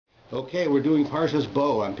Okay, we're doing Parsha's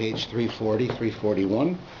Bo on page 340,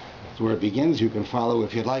 341. That's where it begins. You can follow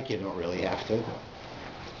if you'd like. You don't really have to.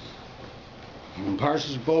 And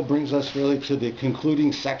Parsha's Bo brings us really to the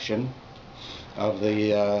concluding section of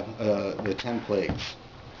the 10 plagues.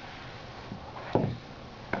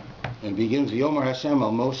 And begins, Yomer Hashem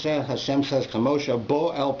al Moshe. Hashem says to Moshe,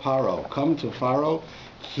 Bo el Paro, come to Pharaoh,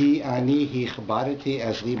 ki ani hichbadeti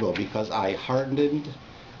as libo, because I hardened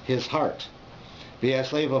his heart.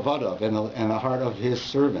 V'yaslave avadav, and the heart of his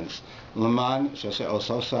servants, Laman shaseh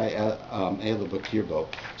ososai elu b'kirbo,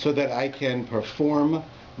 so that I can perform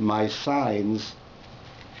my signs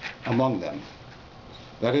among them.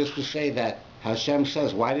 That is to say that Hashem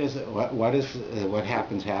says, what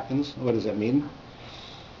happens? What does that mean?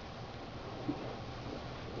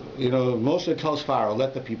 Moshe tells Pharaoh,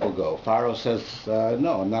 let the people go. Pharaoh says,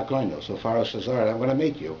 no, I'm not going to. So Pharaoh says, all right, I'm going to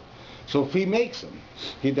make you. So if he makes him,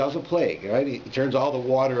 he does a plague, right? He turns all the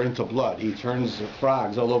water into blood. He turns the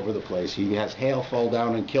frogs all over the place. He has hail fall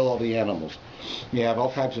down and kill all the animals. You have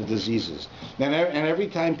all types of diseases. And every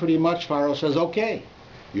time pretty much Pharaoh says, okay,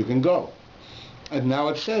 you can go. And now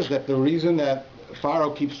it says that the reason that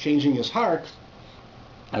Pharaoh keeps changing his heart,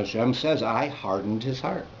 Hashem says, I hardened his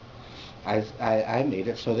heart. I made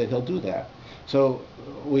it so that he'll do that. So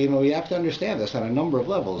we have to understand this on a number of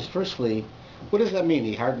levels. Firstly, what does that mean,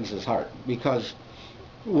 he hardens his heart? Because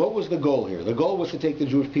what was the goal here? The goal was to take the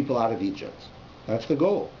Jewish people out of Egypt. That's the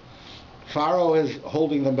goal. Pharaoh is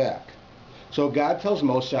holding them back. So God tells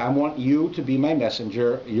Moshe, I want you to be my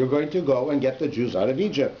messenger. You're going to go and get the Jews out of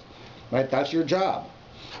Egypt. Right? That's your job.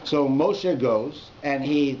 So Moshe goes and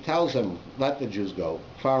he tells them, let the Jews go.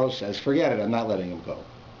 Pharaoh says, forget it, I'm not letting him go.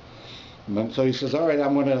 And so he says, all right,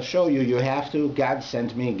 I'm going to show you, you have to. God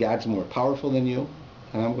sent me. God's more powerful than you.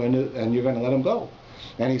 And you're going to let him go.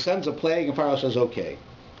 And he sends a plague, and Pharaoh says, okay.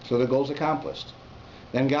 So the goal's accomplished.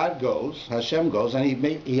 Then God goes, Hashem goes, and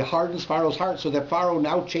he hardens Pharaoh's heart so that Pharaoh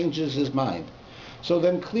now changes his mind. So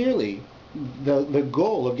then clearly, the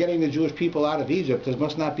goal of getting the Jewish people out of Egypt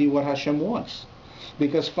must not be what Hashem wants.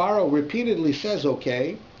 Because Pharaoh repeatedly says,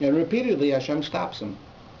 okay, and repeatedly Hashem stops him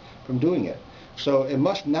from doing it. So it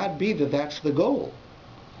must not be that that's the goal.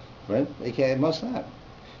 Right? It must not.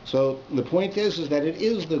 So the point is that it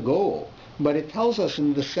is the goal, but it tells us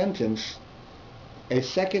in the sentence a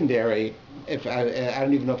secondary, I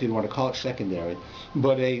don't even know if you want to call it secondary,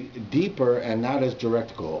 but a deeper and not as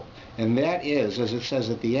direct goal. And that is, as it says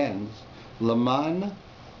at the end, Laman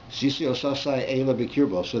Shisi Osasai Eila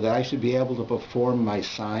Bikirbo, so that I should be able to perform my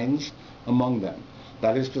signs among them.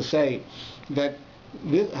 That is to say that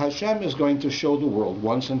Hashem is going to show the world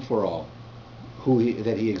once and for all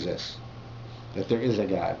that he exists. That there is a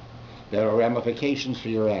God. There are ramifications for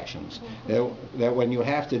your actions. That when you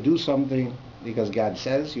have to do something because God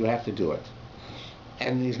says, you have to do it.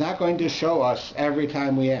 And he's not going to show us every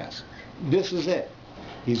time we ask. This is it.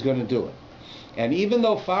 He's going to do it. And even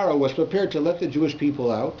though Pharaoh was prepared to let the Jewish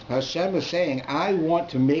people out, Hashem is saying, I want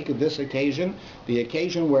to make this occasion the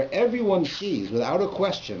occasion where everyone sees, without a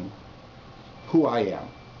question, who I am.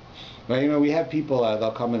 Now, we have people,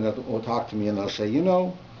 they'll come and they'll talk to me and they'll say,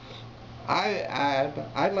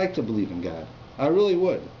 I'd like to believe in God. I really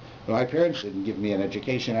would. My parents didn't give me an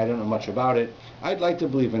education. I don't know much about it. I'd like to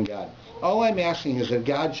believe in God. All I'm asking is that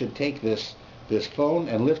God should take this phone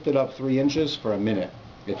and lift it up 3 inches for a minute.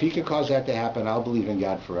 If he could cause that to happen, I'll believe in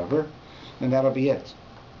God forever, and that'll be it.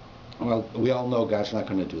 Well, we all know God's not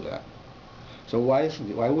going to do that. So why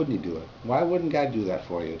wouldn't he do it? Why wouldn't God do that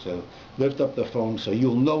for you, to lift up the phone so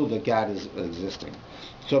you'll know that God is existing?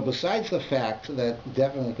 So besides the fact that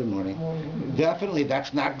good morning, definitely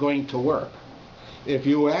that's not going to work. If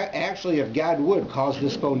God would cause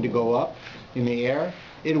this phone to go up in the air,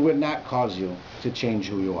 it would not cause you to change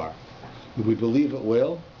who you are. We believe it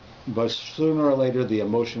will, but sooner or later the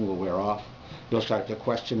emotion will wear off. You'll start to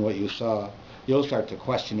question what you saw. You'll start to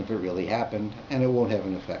question if it really happened, and it won't have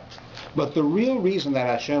an effect. But the real reason that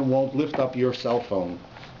Hashem won't lift up your cell phone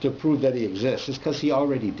to prove that he exists is because he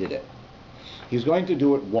already did it. He's going to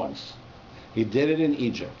do it once. He did it in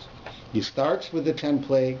Egypt. He starts with the 10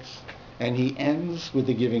 plagues, and he ends with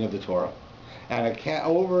the giving of the Torah. And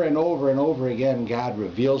over and over and over again, God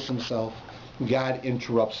reveals himself. God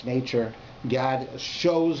interrupts nature. God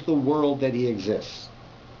shows the world that he exists.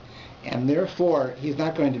 And therefore, he's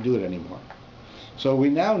not going to do it anymore. So we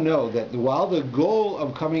now know that while the goal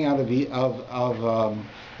of coming out of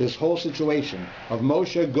this whole situation, of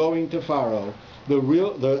Moshe going to Pharaoh,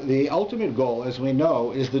 the ultimate goal, as we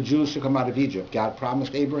know, is the Jews to come out of Egypt. God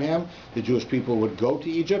promised Abraham the Jewish people would go to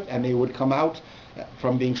Egypt and they would come out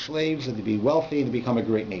from being slaves and to be wealthy and to become a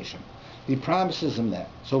great nation. He promises them that.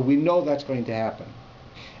 So we know that's going to happen.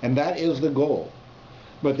 And that is the goal.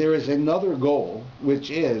 But there is another goal, which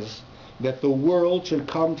is that the world should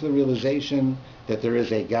come to the realization that there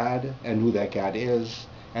is a God and who that God is,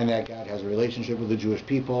 and that God has a relationship with the Jewish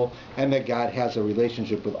people, and that God has a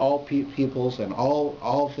relationship with all peoples and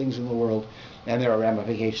all things in the world, and there are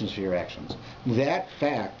ramifications for your actions. That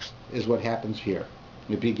fact is what happens here.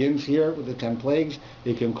 It begins here with the 10 plagues.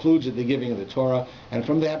 It concludes at the giving of the Torah. And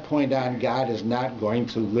from that point on, God is not going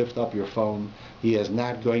to lift up your phone. He is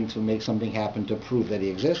not going to make something happen to prove that he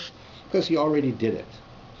exists, because he already did it.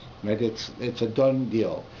 Right? It's a done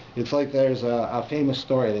deal. It's like there's a famous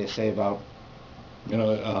story they say about,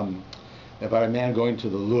 about a man going to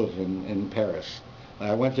the Louvre in Paris.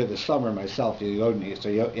 I went there this summer myself. So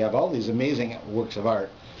you have all these amazing works of art,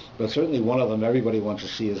 but certainly one of them everybody wants to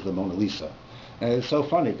see is the Mona Lisa. And it's so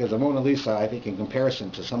funny because the Mona Lisa, I think, in comparison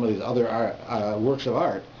to some of these other works of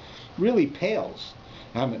art, really pales.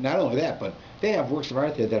 Not only that, but they have works of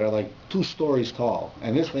art there that are like 2 stories tall,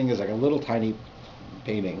 and this thing is like a little tiny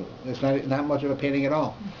painting. It's not much of a painting at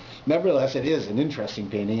all. Nevertheless, it is an interesting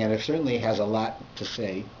painting, and it certainly has a lot to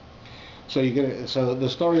say. So the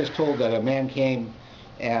story is told that a man came,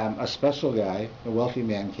 a special guy, a wealthy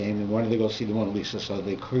man came and wanted to go see the Mona Lisa. So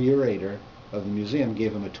the curator of the museum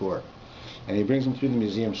gave him a tour. And he brings him through the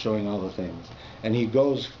museum showing all the things. And he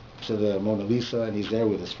goes to the Mona Lisa, and he's there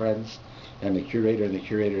with his friends. And the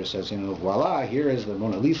curator says, voila, here is the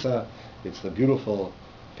Mona Lisa. It's the beautiful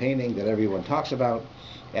painting that everyone talks about.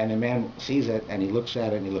 And the man sees it, and he looks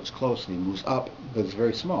at it, and he looks close, and he moves up, but it's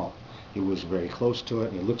very small. He was very close to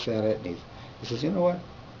it, and he looks at it, and he says, you know what?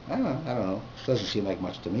 I don't know. This doesn't seem like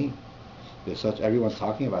much to me. Everyone's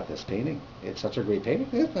talking about this painting. It's such a great painting.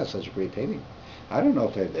 It's not such a great painting. I don't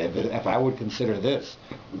know if I would consider this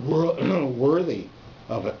worthy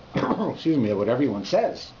of it, excuse me, of what everyone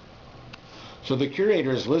says. So the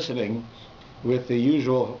curator is listening with the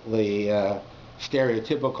usually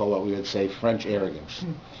stereotypical, what we would say, French arrogance.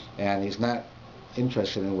 And he's not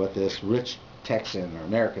interested in what this rich Texan or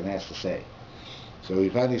American has to say. So he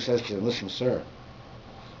finally says to him, listen, sir,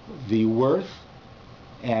 the worth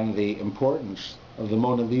and the importance of the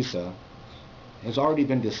Mona Lisa has already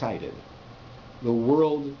been decided. The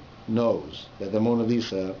world knows that the Mona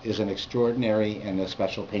Lisa is an extraordinary and a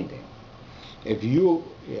special painting. If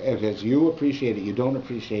as you appreciate it, you don't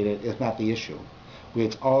appreciate it, it's not the issue.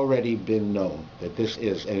 It's already been known that this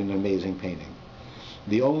is an amazing painting.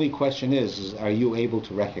 The only question is are you able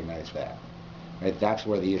to recognize that? Right? That's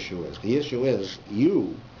where the issue is. The issue is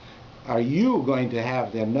are you going to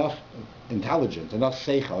have enough intelligence, enough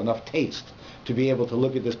seichel, enough taste to be able to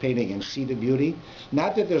look at this painting and see the beauty?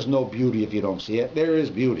 Not that there's no beauty if you don't see it. There is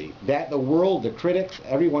beauty. That the world, the critics,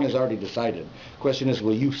 everyone has already decided. The question is,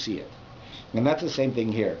 will you see it? And that's the same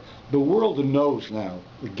thing here. The world knows now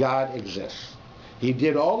that God exists. He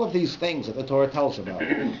did all of these things that the Torah tells about.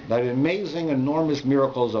 That amazing, enormous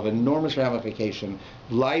miracles of enormous ramification.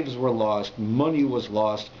 Lives were lost. Money was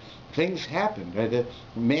lost. Things happened. Right? The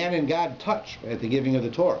man and God touched at the giving of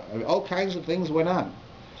the Torah. All kinds of things went on.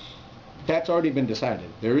 That's already been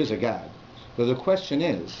decided. There is a God. So the question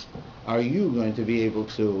is, are you going to be able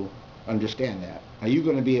to understand that? Are you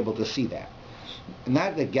going to be able to see that?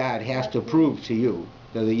 Not that God has to prove to you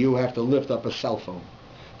that you have to lift up a cell phone.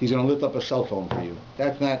 He's going to lift up a cell phone for you.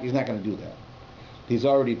 He's not going to do that. He's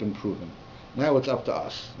already been proven. Now it's up to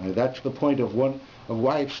us. Now that's the point of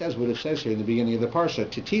why it says what it says here in the beginning of the Parsha,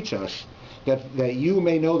 to teach us that you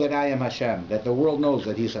may know that I am Hashem, that the world knows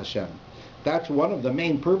that he's Hashem. That's one of the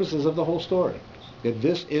main purposes of the whole story. That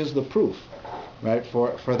this is the proof, right,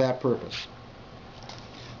 for that purpose.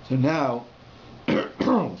 So now,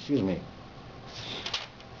 excuse me,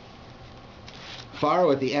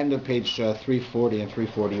 Pharaoh at the end of page 340 and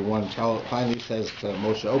 341 finally says to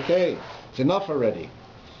Moshe, okay, it's enough already.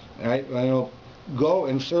 All right, go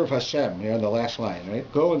and serve Hashem, here in the last line,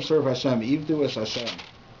 right? Go and serve Hashem, Ivdu es Hashem,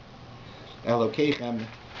 Elokeichem,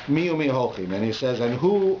 miu miholchim. And he says, and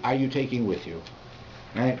who are you taking with you?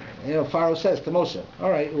 Right? Pharaoh says to Moshe,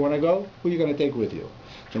 all right, you want to go? Who are you going to take with you?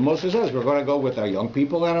 So Moshe says, we're going to go with our young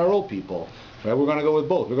people and our old people. Right? We're going to go with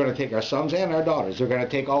both. We're going to take our sons and our daughters. We're going to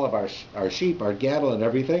take all of our sheep, our cattle, and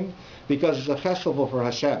everything, because it's a festival for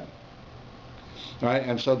Hashem. Right?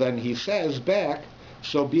 And so then he says back,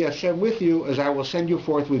 so be Hashem with you, as I will send you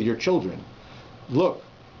forth with your children. Look,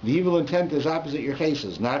 the evil intent is opposite your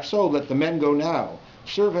faces. Not so, let the men go now.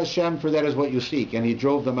 Serve Hashem, for that is what you seek. And he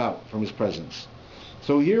drove them out from his presence.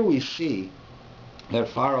 So here we see that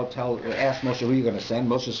Pharaoh asked Moshe, who are you going to send?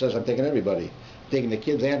 Moshe says, I'm taking everybody. I'm taking the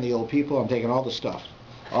kids and the old people. I'm taking all the stuff,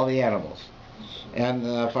 all the animals. And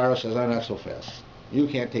Pharaoh says, I'm not so fast. You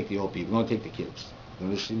can't take the old people. Don't take the kids.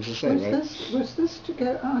 And this seems to say, right? Was this to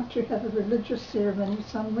go out to have a religious ceremony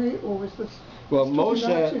somewhere, or was this... Well,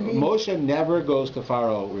 Moshe never goes to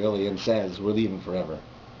Pharaoh, really, and says, we're leaving forever.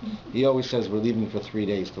 Mm-hmm. He always says, we're leaving for 3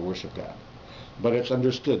 days to worship God. But it's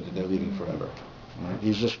understood that they're leaving forever. Right?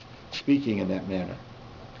 He's just speaking in that manner.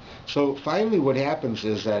 So finally what happens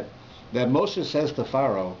is that Moshe says to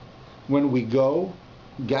Pharaoh, when we go,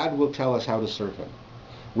 God will tell us how to serve him.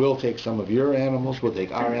 We'll take some of your animals, we'll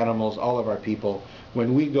take our animals, all of our people.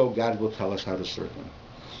 When we go, God will tell us how to serve him.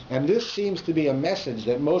 And this seems to be a message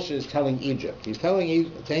that Moshe is telling Egypt. He's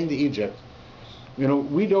saying to Egypt,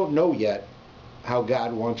 we don't know yet how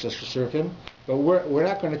God wants us to serve him, but we're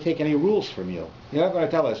not going to take any rules from you. You're not going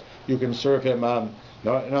to tell us you can serve him, no,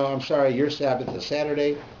 I'm sorry, your Sabbath is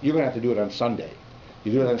Saturday, you're going to have to do it on Sunday.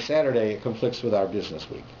 You do it on Saturday, it conflicts with our business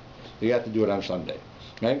week. You have to do it on Sunday.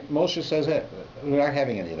 Right? Moshe says, hey, we're not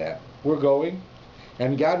having any of that. We're going,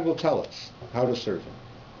 and God will tell us how to serve him.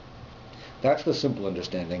 That's the simple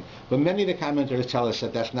understanding. But many of the commentators tell us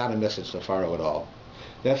that that's not a message to Pharaoh at all.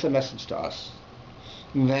 That's a message to us.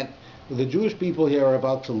 And that the Jewish people here are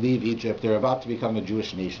about to leave Egypt. They're about to become a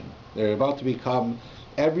Jewish nation. They're about to become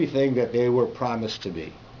everything that they were promised to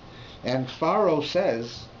be. And Pharaoh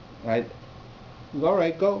says, right, all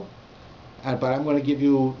right, go. But I'm going to give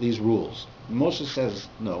you these rules. Moses says,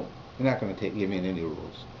 no, you're not going to give me any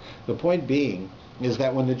rules. The point being is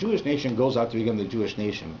that when the Jewish nation goes out to become the Jewish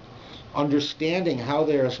nation, understanding how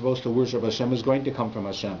they are supposed to worship Hashem is going to come from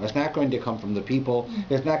Hashem. It's not going to come from the people.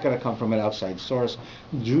 It's not going to come from an outside source.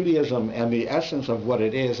 Judaism and the essence of what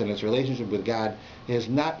it is and its relationship with God is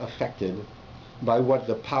not affected by what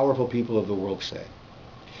the powerful people of the world say.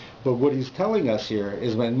 But what he's telling us here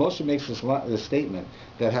is when Moshe makes this statement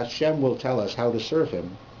that Hashem will tell us how to serve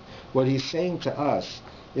him, what he's saying to us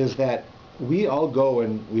is that we all go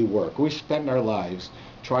and we work. We spend our lives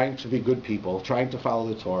trying to be good people, trying to follow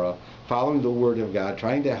the Torah, following the Word of God,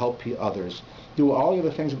 trying to help others, do all of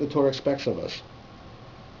the things that the Torah expects of us.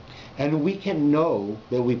 And we can know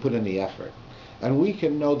that we put in the effort. And we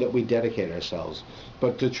can know that we dedicate ourselves.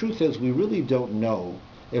 But the truth is, we really don't know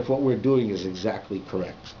if what we're doing is exactly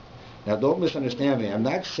correct. Now, don't misunderstand me. I'm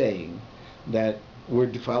not saying that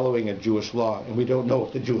we're following a Jewish law and we don't know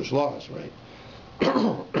if the Jewish law is right.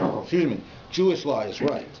 Excuse me. Jewish law is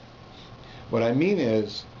right. What I mean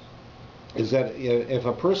is that if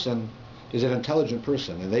a person is an intelligent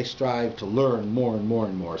person and they strive to learn more and more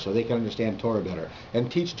and more so they can understand Torah better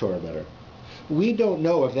and teach Torah better, we don't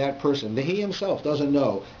know if that person, that he himself doesn't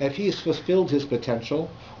know if he's fulfilled his potential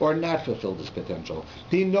or not fulfilled his potential.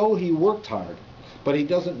 He knows he worked hard, but he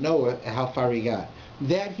doesn't know how far he got.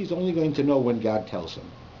 That he's only going to know when God tells him.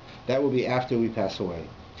 That will be after we pass away.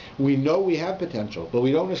 We know we have potential, but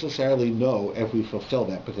we don't necessarily know if we fulfill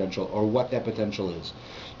that potential or what that potential is.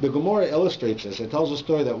 The Gemara illustrates this. It tells a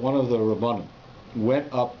story that one of the Rabbanim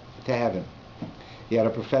went up to heaven. He had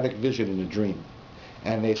a prophetic vision in a dream.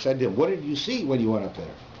 And they said to him, what did you see when you went up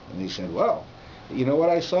there? And he said, well, you know what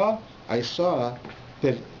I saw? I saw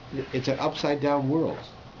that it's an upside-down world.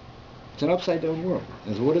 It's an upside-down world.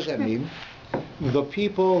 And so what does that mean? The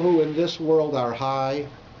people who in this world are high,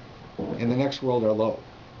 in the next world are low.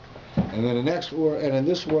 And in this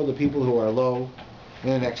world, the people who are low, in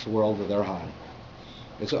the next world, they're high.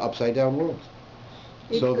 It's an upside-down world.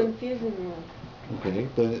 It's confusing world. Okay.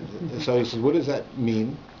 So he says, what does that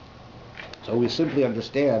mean? So we simply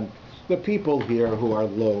understand the people here who are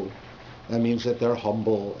low. That means that they're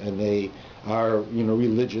humble and they are,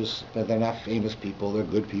 religious, but they're not famous people. They're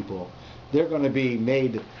good people. They're going to be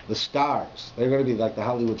made the stars. They're going to be like the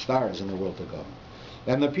Hollywood stars in the world to come.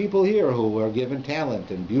 And the people here who are given talent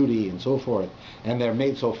and beauty and so forth, and they're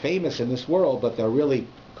made so famous in this world, but they're really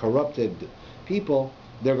corrupted people,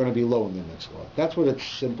 they're going to be low in the next world. That's what its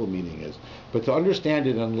simple meaning is. But to understand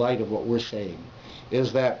it in light of what we're saying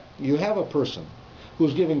is that you have a person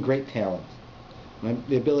who's given great talent, right?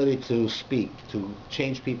 The ability to speak, to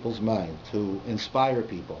change people's minds, to inspire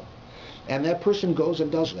people. And that person goes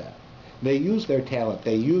and does that. They use their talent,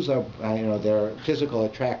 they use their physical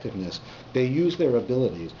attractiveness, they use their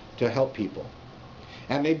abilities to help people.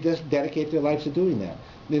 And they just dedicate their lives to doing that.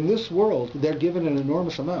 In this world, they're given an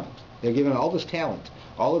enormous amount. They're given all this talent,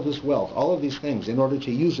 all of this wealth, all of these things in order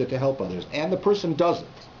to use it to help others. And the person does it.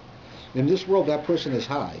 In this world, that person is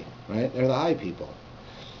high, right? They're the high people.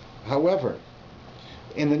 However,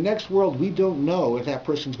 in the next world, we don't know if that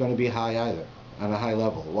person's going to be high either, on a high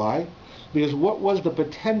level. Why? Because what was the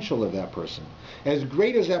potential of that person? As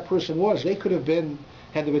great as that person was, they could have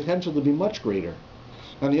had the potential to be much greater.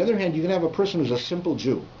 On the other hand, you can have a person who's a simple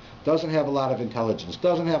Jew, doesn't have a lot of intelligence,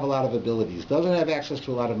 doesn't have a lot of abilities, doesn't have access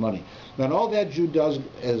to a lot of money. Then all that Jew does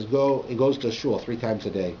is he goes to shul 3 times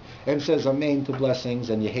a day and says amen to blessings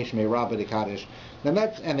and Yehesh Me Rabbi de Kaddish, and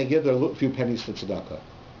they give their few pennies to tzedakah.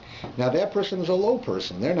 Now that person is a low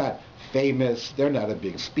person. They're not famous, they're not a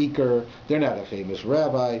big speaker, they're not a famous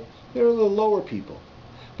rabbi, they're the lower people.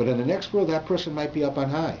 But in the next world, that person might be up on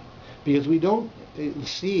high. Because we don't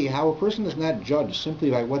see how a person is not judged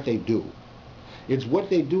simply by what they do. It's what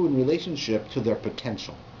they do in relationship to their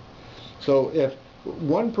potential. So if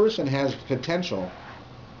one person has potential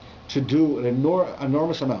to do an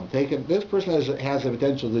enormous amount, this person has the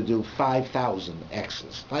potential to do 5,000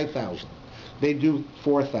 X's, 5,000. They do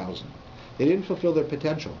 4,000. They didn't fulfill their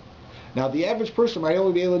potential. Now the average person might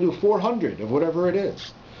only be able to do 400 of whatever it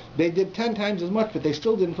is. They did 10 times as much, but they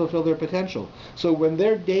still didn't fulfill their potential. So when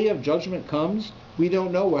their day of judgment comes, we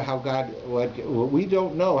don't know how God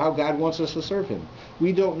wants us to serve Him.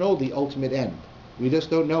 We don't know the ultimate end. We just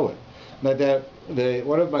don't know it. But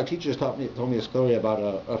one of my teachers told me a story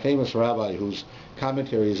about a famous rabbi whose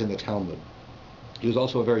commentary is in the Talmud. He was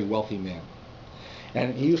also a very wealthy man,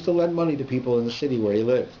 and he used to lend money to people in the city where he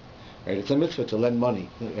lived. Right? It's a mitzvah to lend money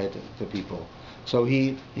to people. So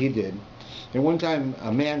he did. And one time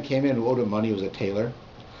a man came in who owed him money. He was a tailor,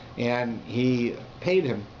 and he paid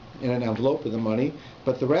him in an envelope with the money,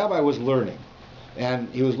 but the rabbi was learning. And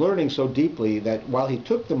he was learning so deeply that while he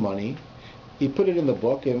took the money, he put it in the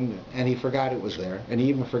book, and he forgot it was there, and he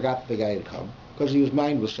even forgot that the guy had come, because his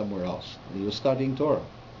mind was somewhere else. He was studying Torah.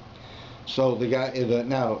 So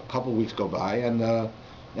now a couple of weeks go by, and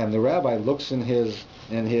the rabbi looks in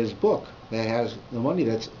his book that has the money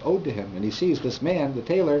that's owed to him, and he sees this man, the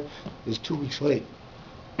tailor, is 2 weeks late.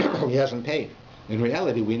 He hasn't paid. In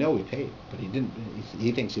reality, we know he paid, but he didn't.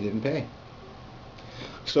 He thinks he didn't pay.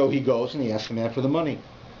 So he goes and he asks the man for the money.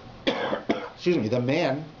 Excuse me. The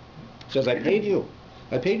man says, "I paid you.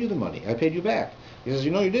 I paid you the money. I paid you back." He says,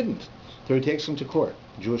 "You didn't." So he takes him to court,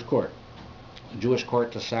 Jewish court. The Jewish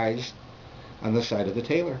court decides on the side of the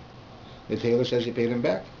tailor. The tailor says he paid him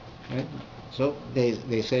back. Right? So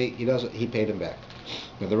they say he paid him back.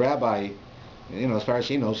 Now the rabbi, as far as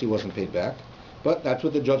he knows, he wasn't paid back. But that's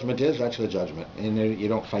what the judgment is. That's the judgment, and you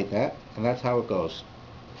don't fight that, and that's how it goes.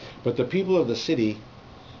 But the people of the city,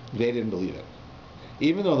 they didn't believe it,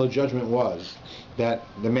 even though the judgment was that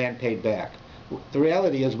the man paid back. The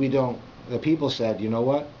reality is the people said, you know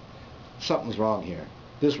what? Something's wrong here.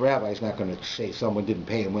 This rabbi's not going to say someone didn't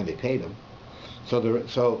pay him when they paid him.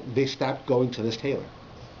 So they stopped going to this tailor.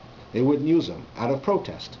 They wouldn't use him out of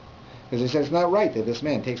protest, because they said it's not right that this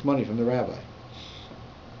man takes money from the rabbi.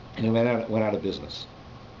 And he went out of business.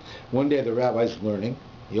 One day the rabbi's learning.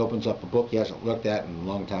 He opens up a book he hasn't looked at in a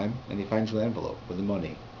long time, and he finds an envelope with the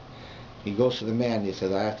money. He goes to the man and he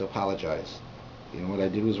says, "I have to apologize. What I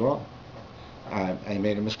did was wrong. I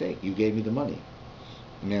made a mistake. You gave me the money."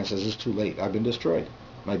 The man says, "It's too late. I've been destroyed.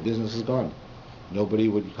 My business is gone. Nobody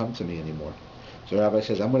would come to me anymore." So the rabbi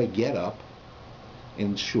says, "I'm going to get up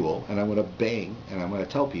in shul, and I'm going to bang, and I'm going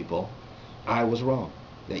to tell people I was wrong,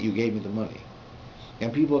 that you gave me the money.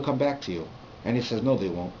 And people will come back to you." And he says, "No, they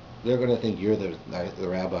won't. They're going to think you're the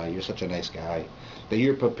rabbi, you're such a nice guy, that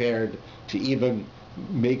you're prepared to even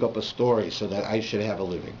make up a story so that I should have a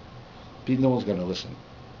living. No one's going to listen."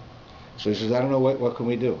 So he says, "I don't know, what can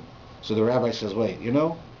we do?" So the rabbi says, "Wait,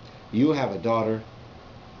 you have a daughter,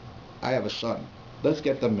 I have a son. Let's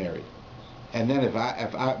get them married. And then if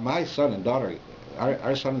my son and daughter,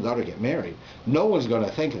 our son and daughter get married, no one's going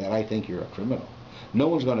to think that I think you're a criminal. No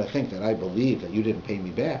one's going to think that I believe that you didn't pay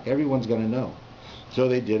me back. Everyone's going to know." So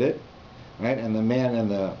they did it, right? And the man and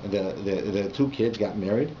the 2 kids got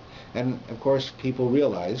married. And of course, people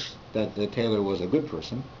realized that the tailor was a good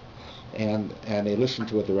person, and they listened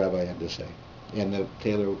to what the rabbi had to say. And the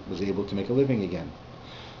tailor was able to make a living again.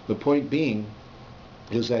 The point being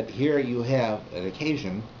is that here you have an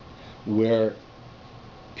occasion where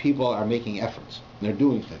people are making efforts. They're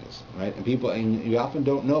doing things, right? And you often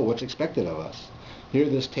don't know what's expected of us. Here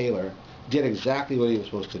this tailor did exactly what he was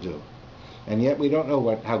supposed to do. And yet we don't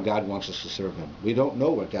know how God wants us to serve Him. We don't know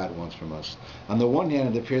what God wants from us. On the one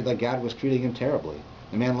hand, it appeared that God was treating him terribly.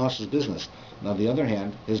 The man lost his business. And on the other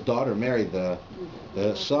hand, his daughter married the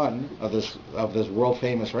son of this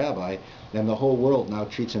world-famous rabbi, and the whole world now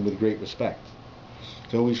treats him with great respect.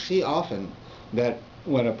 So we see often that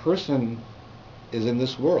when a person is in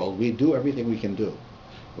this world, we do everything we can do.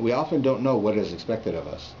 We often don't know what is expected of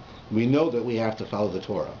us. We know that we have to follow the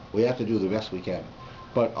Torah. We have to do the best we can.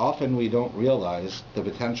 But often we don't realize the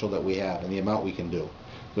potential that we have and the amount we can do.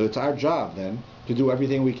 So it's our job then to do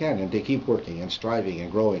everything we can and to keep working and striving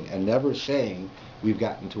and growing and never saying we've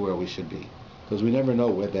gotten to where we should be. because we never know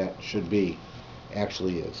where that should be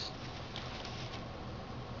actually is.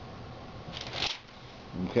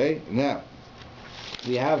 Okay, now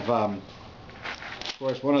we have, of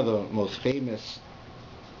course, one of the most famous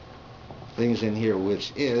things in here,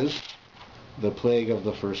 which is the plague of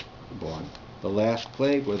the firstborn. The last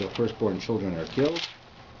plague where the firstborn children are killed.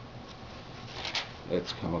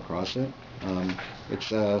 Let's come across it. It's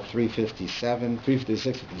 356,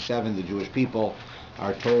 57. The Jewish people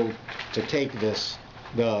are told to take this,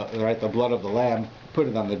 the blood of the lamb, put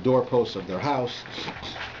it on the doorposts of their house,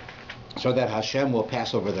 so that Hashem will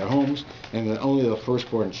pass over their homes, and that only the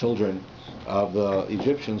firstborn children of the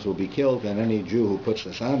Egyptians will be killed, and any Jew who puts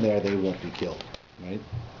this on there, they won't be killed, right?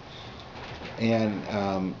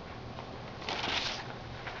 And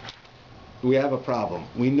we have a problem.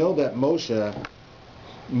 We know that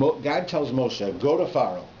God tells Moshe, go to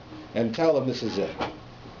Pharaoh and tell him this is it.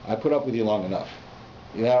 I put up with you long enough.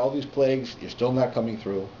 You had all these plagues, you're still not coming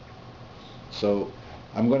through, so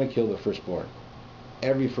I'm going to kill the firstborn.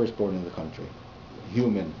 Every firstborn in the country.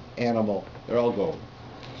 Human, animal, they're all going.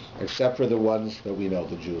 Except for the ones that we know,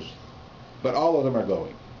 the Jews. But all of them are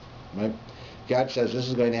going. Right? God says this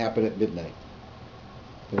is going to happen at midnight.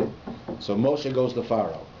 Okay? So Moshe goes to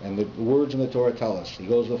Pharaoh. And the words in the Torah tell us, he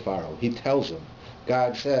goes to Pharaoh. He tells him,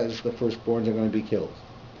 God says the firstborns are going to be killed.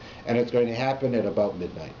 And it's going to happen at about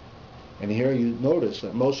midnight. And here you notice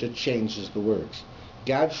that Moshe changes the words.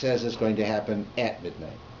 God says it's going to happen at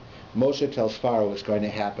midnight. Moshe tells Pharaoh it's going to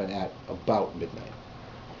happen at about midnight.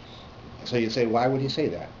 So you'd say, why would he say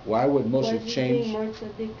that? Why would Moshe change? Why is he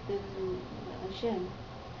being more tzaddik than Hashem?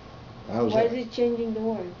 Why is he changing the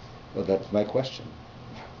words? Well, that's my question.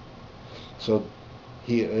 So,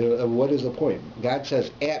 what is the point? God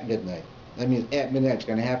says at midnight. That means at midnight it's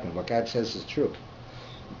going to happen. What God says is true.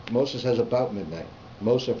 Moshe says about midnight.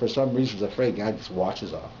 Moshe, for some reason, is afraid God just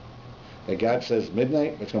watches off. That God says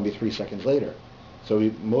midnight, it's going to be 3 seconds later. So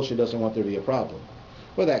Moshe doesn't want there to be a problem.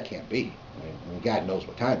 Well, that can't be. Right? I mean, God knows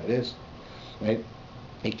what time it is. Right?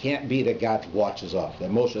 It can't be that God watches off, that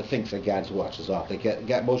Moshe thinks that God watches off.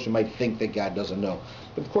 That Moshe might think that God doesn't know.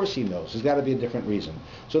 But of course he knows. There's got to be a different reason.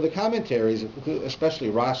 So the commentaries, especially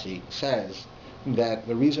Rashi, says that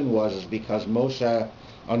the reason is because Moshe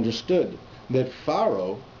understood that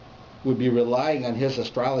Pharaoh would be relying on his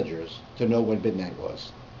astrologers to know when midnight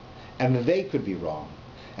was. And they could be wrong.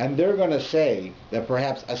 And they're going to say that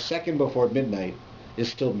perhaps a second before midnight is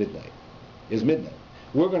still midnight, is midnight.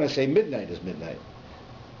 We're going to say midnight is midnight.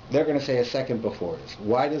 They're going to say a second before is.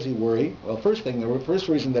 Why does he worry? Well, the first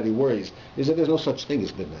reason that he worries is that there's no such thing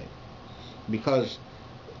as midnight. Because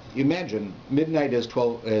imagine midnight is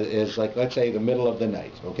like, let's say, the middle of the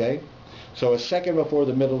night, okay? So a second before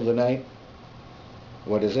the middle of the night,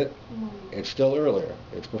 what is it? It's still earlier.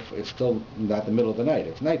 It's still not the middle of the night.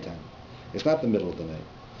 It's nighttime. It's not the middle of the night.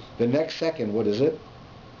 The next second, what is it?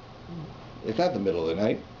 It's not the middle of the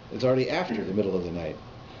night. It's already after the middle of the night.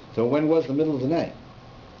 So when was the middle of the night?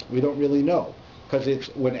 We don't really know. Because it's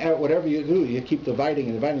whatever you do, you keep dividing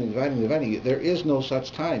and dividing and dividing and dividing. There is no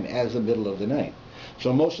such time as the middle of the night.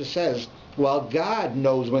 So Moshe says, well, God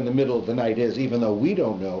knows when the middle of the night is, even though we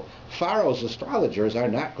don't know. Pharaoh's astrologers are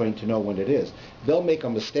not going to know when it is. They'll make a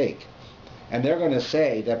mistake. And they're going to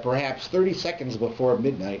say that perhaps 30 seconds before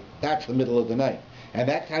midnight, that's the middle of the night. And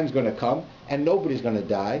that time's going to come, and nobody's going to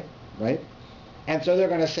die, right? And so they're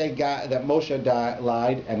going to say that Moshe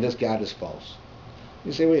lied, and this God is false.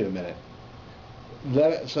 You say, wait a minute.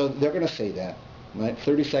 So they're going to say that, right?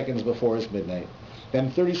 30 seconds before is midnight.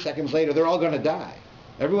 Then 30 seconds later, they're all going to die.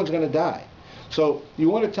 Everyone's going to die. So you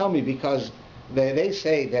want to tell me, because they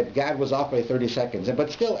say that God was off by 30 seconds,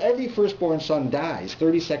 but still every firstborn son dies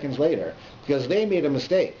 30 seconds later because they made a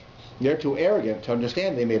mistake. They're too arrogant to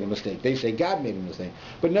understand they made a mistake. They say God made a mistake.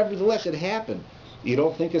 But nevertheless, it happened. You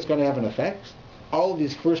don't think it's going to have an effect? All of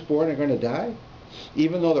these firstborn are going to die,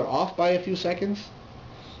 even though they're off by a few seconds?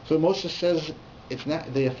 So Moshe says it's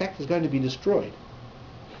not. The effect is going to be destroyed.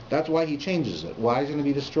 That's why he changes it. Why is it going to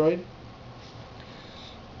be destroyed?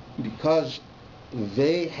 Because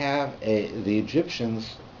the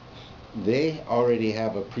Egyptians, they already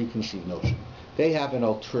have a preconceived notion. They have an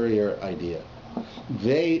ulterior idea.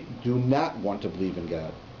 They do not want to believe in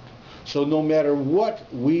God. So no matter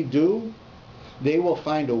what we do, they will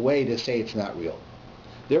find a way to say it's not real.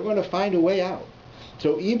 They're going to find a way out.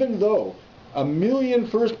 So even though 1 million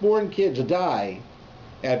firstborn kids die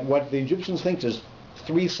at what the Egyptians think is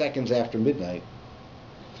 3 seconds after midnight,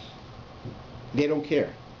 they don't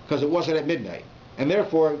care, because it wasn't at midnight. And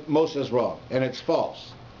therefore, Moshe is wrong, and it's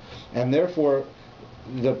false. And therefore,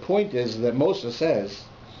 the point is that Moshe says,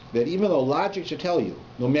 that even though logic should tell you,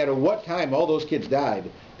 no matter what time all those kids died,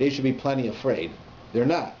 they should be plenty afraid. They're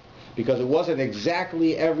not. Because it wasn't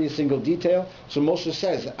exactly every single detail. So Moshe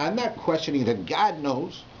says, I'm not questioning that God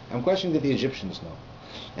knows. I'm questioning that the Egyptians know.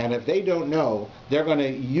 And if they don't know, they're going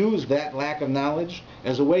to use that lack of knowledge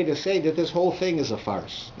as a way to say that this whole thing is a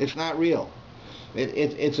farce. It's not real.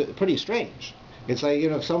 It's pretty strange. It's like,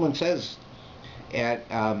 if someone says,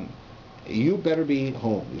 you better be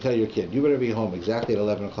home. You tell your kid, you better be home exactly at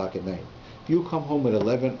 11 o'clock at night. If you come home at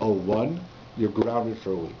 11:01, you're grounded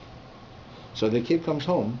for a week. So the kid comes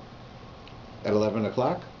home at 11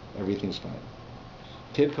 o'clock, everything's fine.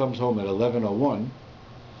 Kid comes home at 11:01,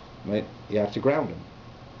 right? You have to ground him.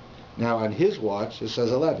 Now on his watch it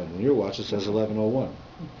says 11, on your watch it says 11:01.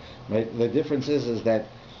 Right? The difference is that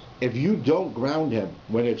if you don't ground him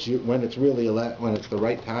when it's the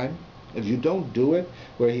right time, if you don't do it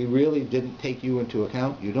where he really didn't take you into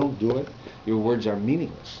account, you don't do it, your words are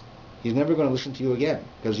meaningless. He's never going to listen to you again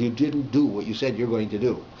because you didn't do what you said you're going to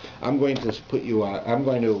do. I'm going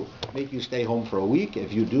to make you stay home for a week.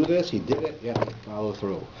 If you do this, he did it, yeah, follow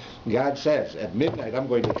through. God says, at midnight, I'm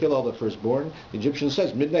going to kill all the firstborn. The Egyptian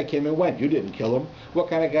says, midnight came and went. You didn't kill him. What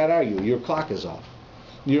kind of God are you? Your clock is off.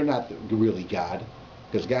 You're not really God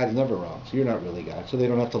because God's never wrong. So you're not really God. So they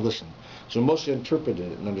don't have to listen. So Moshe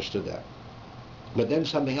interpreted it and understood that. But then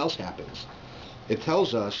something else happens. It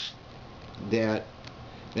tells us that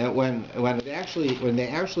when they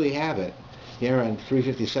actually have it here on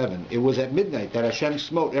 357, it was at midnight that Hashem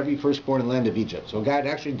smote every firstborn in the land of Egypt. So God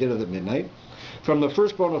actually did it at midnight. From the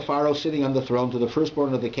firstborn of Pharaoh sitting on the throne to the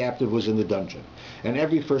firstborn of the captive who was in the dungeon, and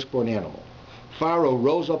every firstborn animal. Pharaoh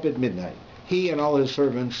rose up at midnight, he and all his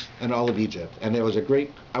servants and all of Egypt, and there was a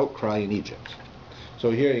great outcry in Egypt. So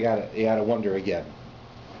here you gotta wonder again.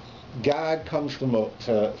 God comes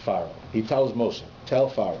to Pharaoh. He tells Moshe, tell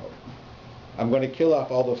Pharaoh, I'm going to kill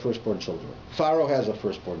off all the firstborn children. Pharaoh has a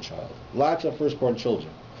firstborn child. Lots of firstborn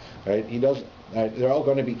children. Right? They're all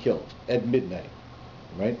going to be killed at midnight.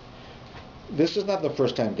 Right? This is not the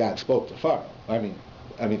first time God spoke to Pharaoh. I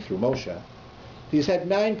mean through Moshe. He's had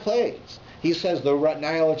 9 plagues. He says the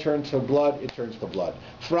Nile will turn to blood, it turns to blood.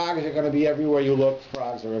 Frogs are going to be everywhere you look,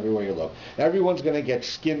 frogs are everywhere you look. Everyone's going to get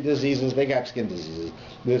skin diseases, they got skin diseases.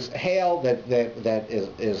 This hail that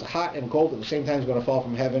is hot and cold at the same time is going to fall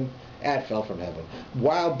from heaven, it fell from heaven.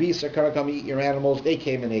 Wild beasts are going to come eat your animals, they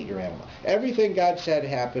came and ate your animal. Everything God said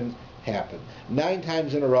happened. 9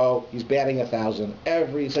 times in a row, he's batting 1,000.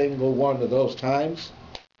 Every single one of those times,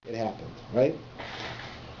 it happened, right?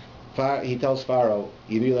 He tells Pharaoh,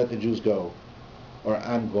 either you let the Jews go, or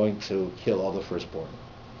I'm going to kill all the firstborn.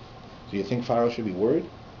 Do you think Pharaoh should be worried?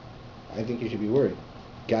 I think he should be worried.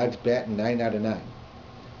 God's batting 9 out of 9,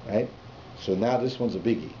 right? So now this one's a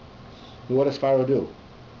biggie. What does Pharaoh do?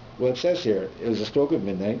 Well, it says here, it was a stroke of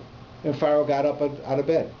midnight, and Pharaoh got up out of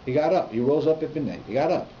bed. He got up. He rose up at midnight. He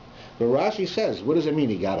got up. But Rashi says, what does it mean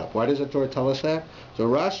he got up? Why does the Torah tell us that? So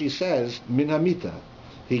Rashi says, min hamita.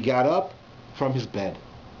 He got up from his bed.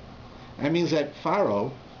 That means that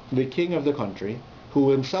Pharaoh, the king of the country,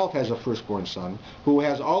 who himself has a firstborn son, who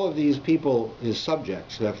has all of these people, his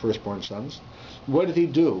subjects, who have firstborn sons, what did he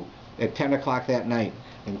do at 10 o'clock that night?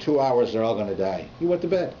 In 2 hours they're all going to die. He went to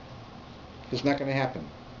bed. It's not going to happen.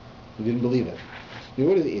 He didn't believe it.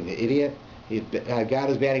 What is he, an idiot? God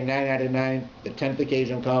is batting 9 out of 9. The 10th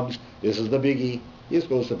occasion comes. This is the biggie. He just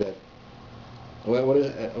goes to bed.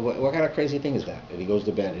 What kind of crazy thing is that he goes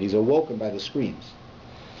to bed and he's awoken by the screams?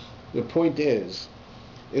 The point is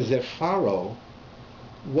that Pharaoh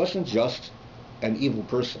wasn't just an evil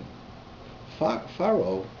person.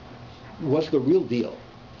 Pharaoh was the real deal.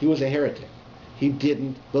 He was a heretic. He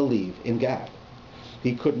didn't believe in God.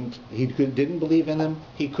 He didn't believe in him.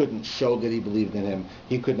 He couldn't show that he believed in him.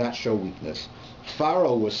 He could not show weakness.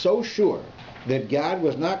 Pharaoh was so sure that God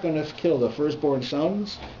was not going to kill the firstborn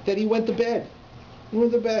sons that he went to bed. He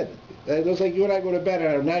went to bed. It was like you and I go to bed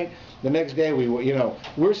at night. The next day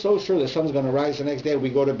we're so sure the sun's going to rise. The next day we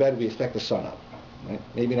go to bed. We expect the sun up. Right?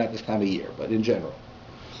 Maybe not this time of year, but in general.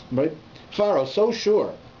 Right? Pharaoh's so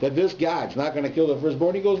sure that this God's not going to kill the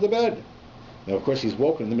firstborn, he goes to bed. Now, of course, he's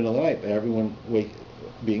woken in the middle of the night by everyone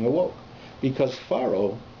being awoke, because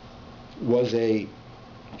Pharaoh was a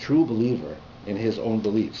true believer in his own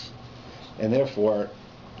beliefs, and therefore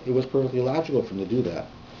it was perfectly logical for him to do that.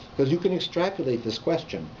 Because you can extrapolate this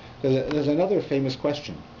question. Because there's another famous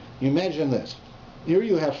question. You imagine this. Here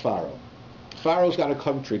you have Pharaoh. Pharaoh's got a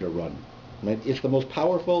country to run. Right? It's the most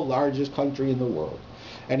powerful, largest country in the world.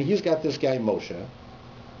 And he's got this guy Moshe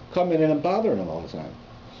coming in and bothering him all the time.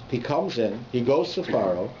 He comes in, he goes to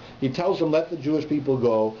Pharaoh, he tells them, let the Jewish people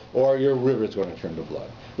go, or your river's going to turn to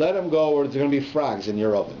blood. Let them go, or there's going to be frogs in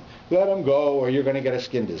your oven. Let them go, or you're going to get a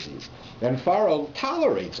skin disease. And Pharaoh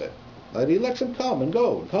tolerates it. He lets them come and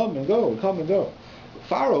go, come and go, come and go.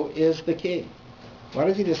 Pharaoh is the king. Why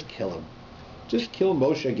doesn't he just kill him? Just kill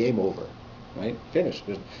Moshe, game over. Right? Finished.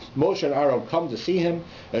 Moshe and Aaron come to see him.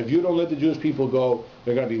 If you don't let the Jewish people go,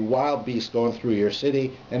 they're going to be wild beasts going through your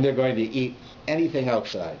city, and they're going to eat anything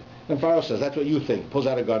outside. And Pharaoh says, that's what you think. Pulls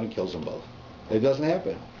out a gun and kills them both. It doesn't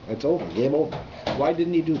happen. It's over. Game over. Why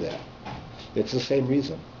didn't he do that? It's the same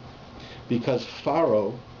reason. Because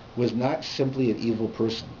Pharaoh was not simply an evil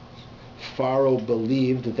person. Pharaoh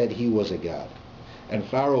believed that he was a god. And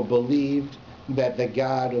Pharaoh believed that the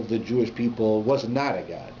God of the Jewish people was not a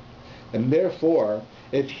god. And therefore,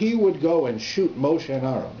 if he would go and shoot Moshe and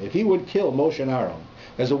Aaron, if he would kill Moshe and Aaron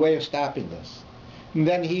as a way of stopping this,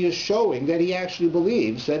 then he is showing that he actually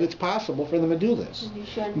believes that it's possible for them to do this.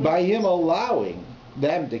 By him allowing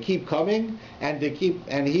them to keep coming and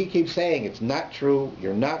he keeps saying it's not true,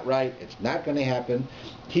 you're not right, it's not going to happen,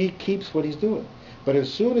 he keeps what he's doing. But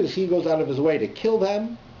as soon as he goes out of his way to kill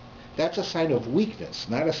them, that's a sign of weakness,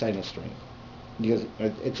 not a sign of strength. Because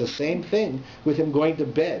it's the same thing with him going to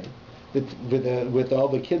bed with all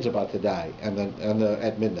the kids about to die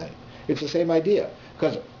at midnight. It's the same idea.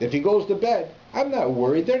 Because if he goes to bed, I'm not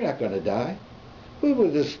worried. They're not going to die. What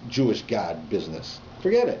with this Jewish God business?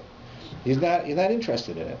 Forget it. He's not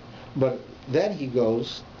interested in it. But then he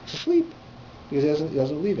goes to sleep because he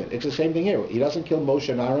doesn't believe it. It's the same thing here. He doesn't kill Moshe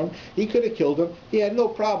and Aaron. He could have killed him. He had no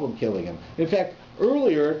problem killing him. In fact,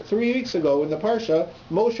 earlier, 3 weeks ago in the Parsha,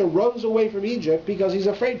 Moshe runs away from Egypt because he's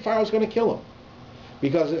afraid Pharaoh's going to kill him.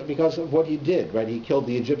 Because of what he did, right? He killed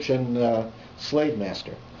the Egyptian slave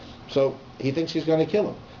master. So he thinks he's going to kill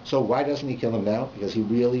him. So why doesn't he kill him now? Because he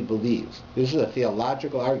really believes. This is a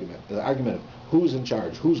theological argument. The argument of who's in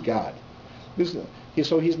charge, who's God.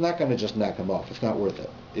 So he's not going to just knock him off. It's not worth it.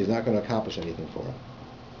 He's not going to accomplish anything for him.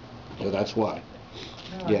 So that's why.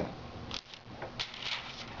 Yeah.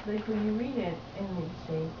 Like when you read it and they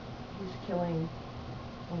say he's killing,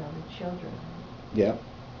 the children. Yeah.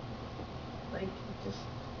 Like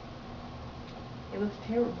it looks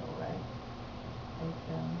terrible, right?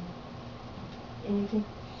 And you think,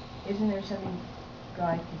 isn't there something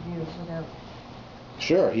God could do without?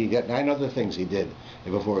 Sure, he got 9 other things he did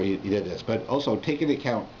before he did this. But also take into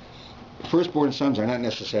account, firstborn sons are not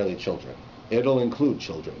necessarily children. It'll include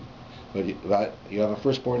children. But you have a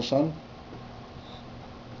firstborn son?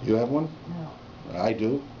 You have one? No. I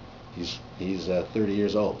do. He's 30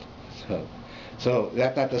 years old. So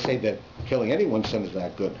that's not to say that killing anyone's son is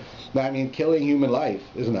not good. But, I mean, killing human life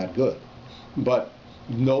is not good. But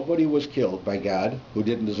nobody was killed by God who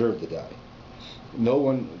didn't deserve to die. No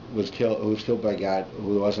one was killed who was killed by God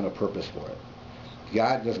who wasn't a purpose for it.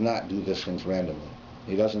 God does not do these things randomly.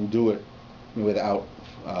 He doesn't do it without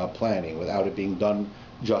planning, without it being done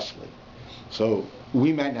justly. So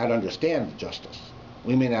we might not understand justice.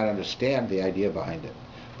 We may not understand the idea behind it,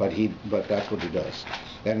 but that's what he does.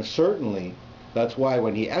 And certainly, that's why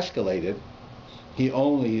when he escalated, he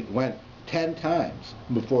only went 10 times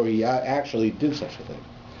before he actually did such a thing.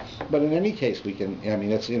 But in any case,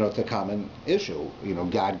 it's a common issue.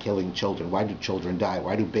 God killing children. Why do children die?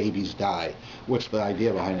 Why do babies die? What's the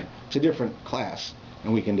idea behind it? It's a different class,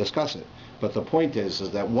 and we can discuss it. But the point is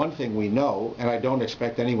that one thing we know, and I don't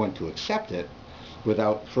expect anyone to accept it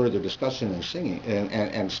without further discussion and singing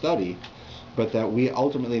and study, but that we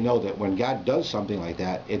ultimately know that when God does something like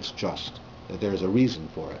that, it's just, that there's a reason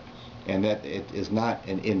for it, and that it is not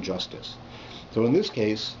an injustice. So in this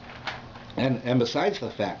case, and besides the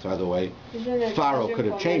fact, by the way, Pharaoh could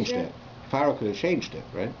have changed it. Pharaoh could have changed it,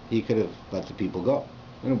 right? He could have let the people go,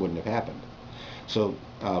 and it wouldn't have happened. So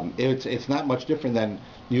it's not much different than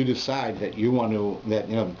you decide that you want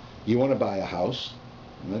to buy a house,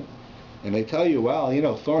 right? And they tell you, well,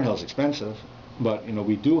 Thornhill's expensive, but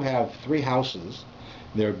we do have 3 houses.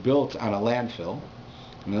 They're built on a landfill,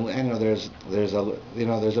 and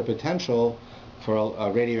there's a potential for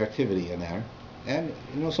a radioactivity in there. And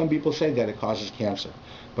some people say that it causes cancer,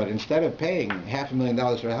 but instead of paying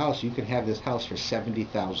 $500,000 for a house, you can have this house for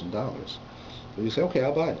 $70,000. So you say, okay,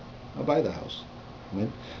 I'll buy it. I'll buy the house. Right?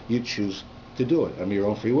 You choose to do it on your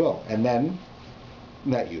own free will, and then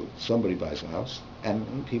not you. Somebody buys a house,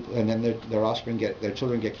 and then their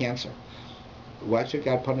children get cancer. Why should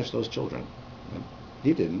God punish those children?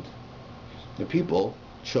 He didn't. The people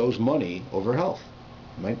chose money over health.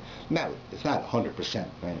 Right? Now, it's not 100%.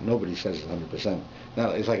 Right? Nobody says it's 100%. Now,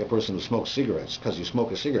 it's like a person who smokes cigarettes. Because you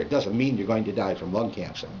smoke a cigarette doesn't mean you're going to die from lung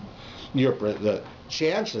cancer. The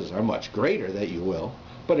chances are much greater that you will,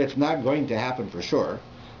 but it's not going to happen for sure.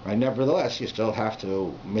 Right? Nevertheless, you still have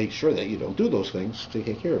to make sure that you don't do those things to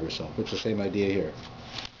take care of yourself. It's the same idea here.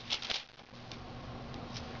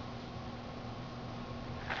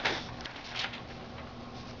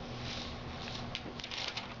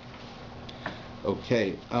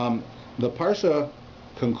 Okay, the Parsha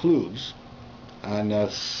concludes on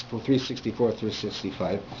 364 through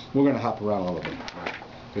 65. We're going to hop around a little bit.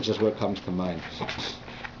 It's just what comes to mind.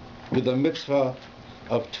 With the mitzvah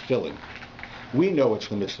of tefillin. We know it's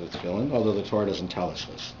the mitzvah of tefillin, although the Torah doesn't tell us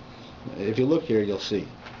this. If you look here, you'll see.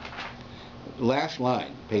 Last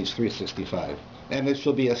line, page 365. And it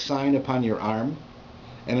shall be a sign upon your arm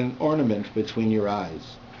and an ornament between your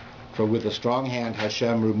eyes. For with a strong hand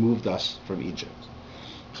Hashem removed us from Egypt.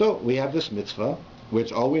 So we have this mitzvah,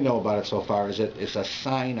 which all we know about it so far is it's a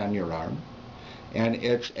sign on your arm, and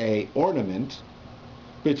it's a ornament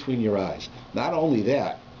between your eyes. Not only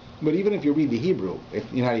that, but even if you read the Hebrew,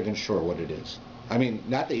 you're not even sure what it is. I mean,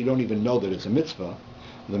 not that you don't even know that it's a mitzvah,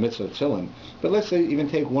 the mitzvah of tefillin, but let's say even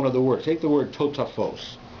take one of the words. Take the word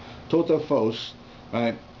totafos. Totafos,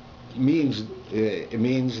 right, means the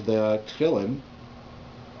tefillin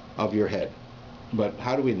of your head. But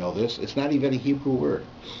how do we know this? It's not even a Hebrew word.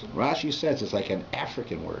 Rashi says it's like an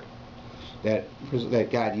African word that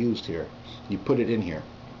God used here. You put it in here.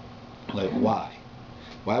 Like, why?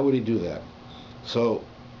 Why would he do that? So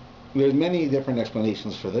there's many different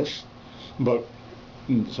explanations for this, but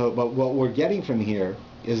what we're getting from here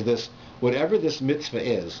is this: whatever this mitzvah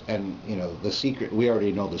is, and the secret, we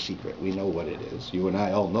already know the secret. We know what it is. You and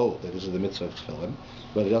I all know that this is the mitzvah of tefillin,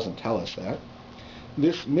 but it doesn't tell us that.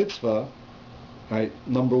 This mitzvah, right,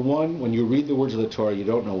 number one, when you read the words of the Torah, you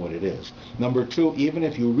don't know what it is. Number two, even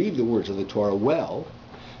if you read the words of the Torah well,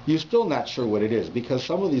 you're still not sure what it is, because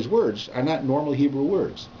some of these words are not normal Hebrew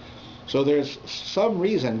words. So there's some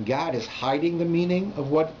reason God is hiding the meaning of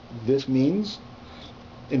what this means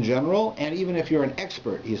in general, and even if you're an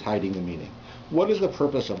expert, he's hiding the meaning. What is the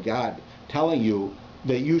purpose of God telling you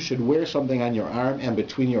that you should wear something on your arm and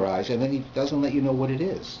between your eyes, and then he doesn't let you know what it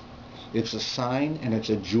is? It's a sign and it's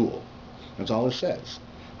a jewel. That's all it says.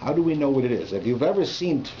 How do we know what it is? If you've ever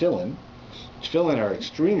seen tefillin are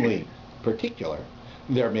extremely particular.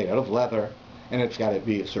 They're made out of leather, and it's got to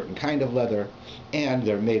be a certain kind of leather, and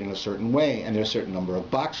they're made in a certain way, and there's a certain number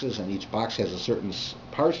of boxes, and each box has a certain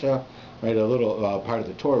parsha, right, a little part of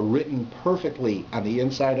the Torah written perfectly on the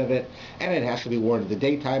inside of it, and it has to be worn in the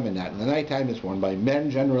daytime and not in the nighttime. It's worn by men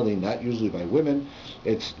generally, not usually by women.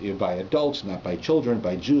 It's by adults, not by children,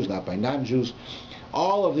 by Jews, not by non-Jews.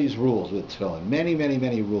 All of these rules with tefillin, many, many,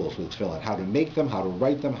 many rules with tefillin, how to make them, how to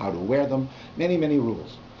write them, how to wear them, many, many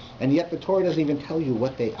rules. And yet the Torah doesn't even tell you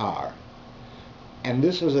what they are. And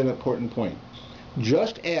this is an important point.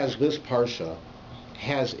 Just as this Parsha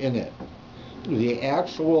has in it the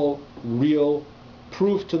actual, real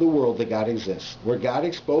proof to the world that God exists, where God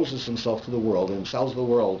exposes himself to the world and tells the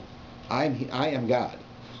world, I am God.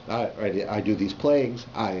 I do these plagues,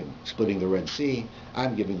 I am splitting the Red Sea,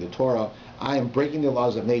 I'm giving the Torah, I am breaking the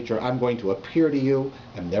laws of nature, I'm going to appear to you,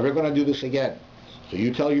 I'm never going to do this again. So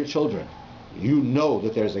you tell your children, you know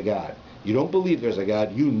that there's a God. You don't believe there's a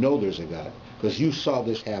God, you know there's a God, because you saw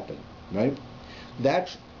this happen, right?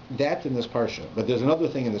 That's in this Parsha. But there's another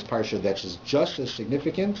thing in this Parsha that's just as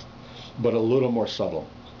significant, but a little more subtle.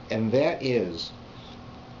 And that is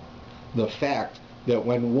the fact that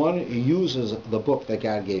when one uses the book that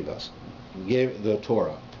God gave us, gave the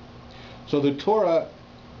Torah. So the Torah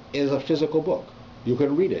is a physical book. You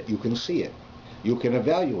can read it, you can see it, you can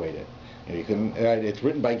evaluate it. And you can, it's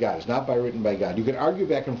written by God, it's not written by God. You can argue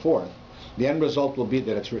back and forth. The end result will be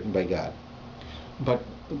that it's written by God. But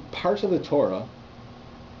parts of the Torah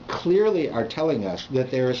clearly are telling us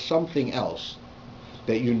that there is something else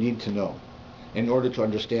that you need to know in order to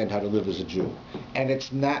understand how to live as a Jew. And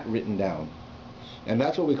it's not written down. And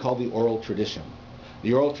that's what we call the oral tradition.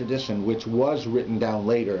 The oral tradition, which was written down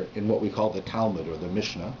later in what we call the Talmud or the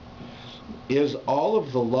Mishnah, is all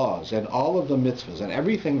of the laws and all of the mitzvahs and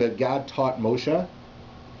everything that God taught Moshe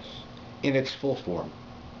in its full form,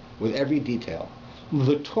 with every detail.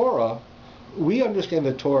 The Torah, we understand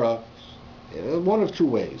the Torah one of two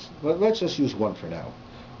ways. But let's just use one for now.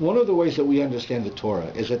 One of the ways that we understand the Torah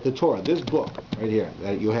is that the Torah, this book right here,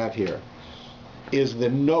 that you have here, is the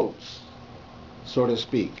notes, so to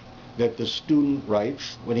speak, that the student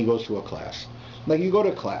writes when he goes to a class. Like you go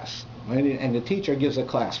to class, right, and the teacher gives a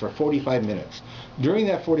class for 45 minutes. During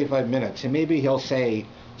that 45 minutes, and maybe he'll say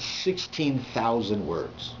 16,000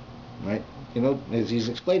 words, right? You know, as he's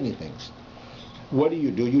explaining things. What do?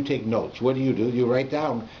 You take notes. What do? You write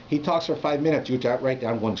down. He talks for 5 minutes, you write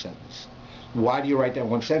down one sentence. Why do you write that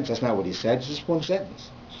one sentence? That's not what he said. It's just one sentence.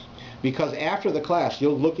 Because after the class,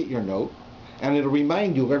 you'll look at your note, and it'll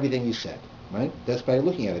remind you of everything he said. Right? That's by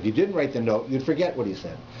looking at it. If you didn't write the note, you'd forget what he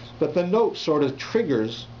said. But the note sort of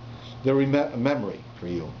triggers the memory for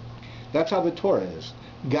you. That's how the Torah is.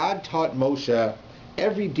 God taught Moshe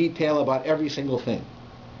every detail about every single thing.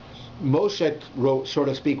 Moshe wrote, so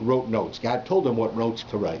to speak, wrote notes. God told him what notes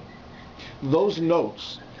to write. Those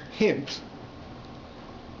notes hint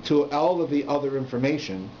to all of the other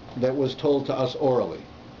information that was told to us orally,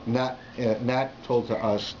 not told to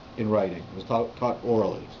us in writing. It was taught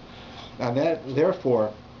orally. And that,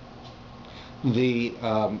 therefore, the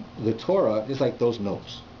Torah is like those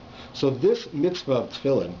notes. So this mitzvah of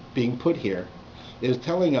tefillin being put here is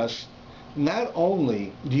telling us, not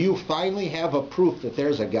only do you finally have a proof that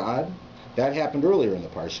there's a God, that happened earlier in the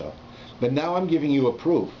Parsha, but now I'm giving you a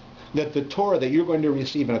proof that the Torah that you're going to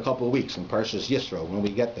receive in a couple of weeks, in Parsha's Yisro, when we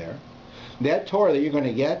get there, that Torah that you're going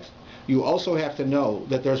to get, you also have to know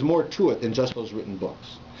that there's more to it than just those written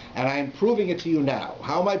books. And I'm proving it to you now.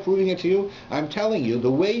 How am I proving it to you? I'm telling you,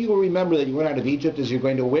 the way you will remember that you went out of Egypt is you're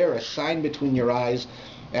going to wear a sign between your eyes,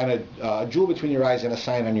 and a jewel between your eyes, and a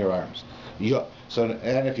sign on your arms.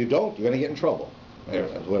 And if you don't, you're going to get in trouble.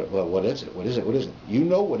 Well, what is it? What is it? What is it? You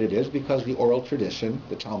know what it is because the oral tradition,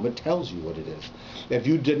 the Talmud, tells you what it is. If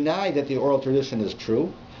you deny that the oral tradition is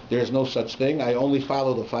true, there's no such thing, I only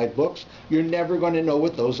follow the 5 books, you're never going to know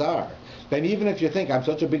what those are. Then even if you think, I'm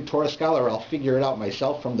such a big Torah scholar, I'll figure it out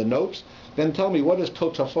myself from the notes, then tell me, what does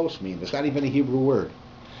totafos mean? It's not even a Hebrew word.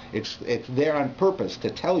 It's there on purpose to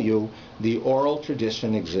tell you the oral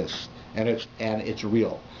tradition exists, and it's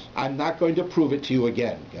real. I'm not going to prove it to you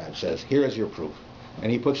again, God says. Here is your proof. And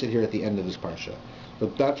he puts it here at the end of this Parsha.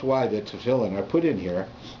 But that's why the tefillin are put in here,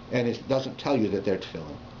 and it doesn't tell you that they're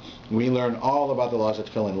tefillin. We learn all about the laws of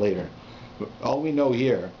tefillin later. But all we know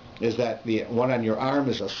here is that the one on your arm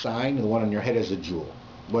is a sign, and the one on your head is a jewel.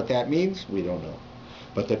 What that means, we don't know.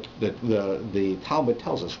 But the Talmud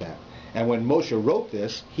tells us that. And when Moshe wrote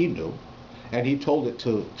this, he knew. And he told it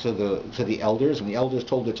to the elders, and the elders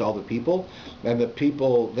told it to all the people, and the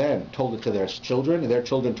people then told it to their children, and their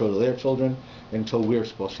children told it to their children, until we're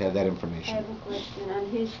supposed to have that information. I have a question. On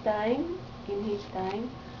his time, in his time,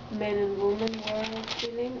 men and women were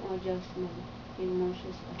stealing, or just men in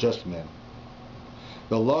Moshe's time? Just men.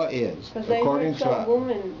 The law is, because according I heard some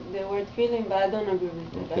women, they were feeling, but I don't agree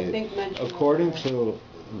with it. okay, I think men should according to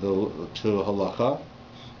halacha,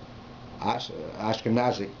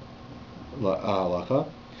 Ashkenazic halacha,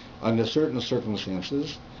 under certain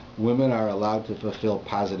circumstances, women are allowed to fulfill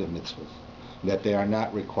positive mitzvahs that they are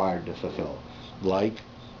not required to fulfill, like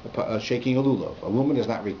shaking a lulav. A woman is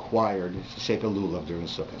not required to shake a lulav during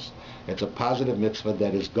Sukkot. It's a positive mitzvah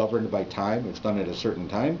that is governed by time. It's done at a certain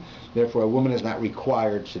time. Therefore, a woman is not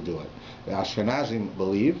required to do it. The Ashkenazim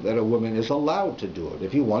believe that a woman is allowed to do it.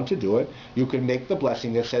 If you want to do it, you can make the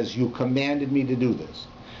blessing that says, you commanded me to do this.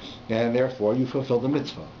 And therefore, you fulfill the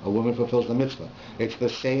mitzvah. A woman fulfills the mitzvah. It's the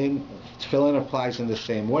same, tefillin applies in the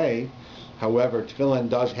same way. However, tefillin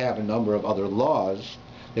does have a number of other laws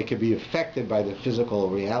that can be affected by the physical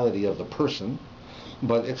reality of the person,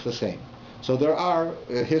 but it's the same. So there are,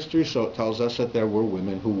 history tells us that there were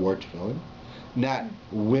women who wore tefillin. Not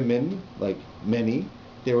women, like many.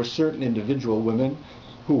 There were certain individual women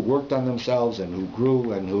who worked on themselves and who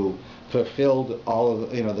grew and who fulfilled all of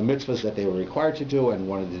the mitzvahs that they were required to do and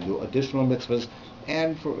wanted to do additional mitzvahs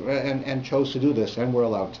and chose to do this and were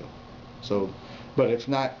allowed to. So, but it's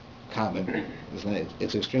not common.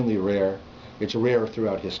 It's extremely rare. It's rare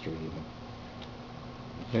throughout history even.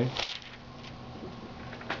 Okay?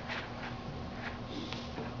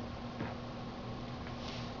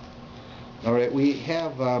 All right, we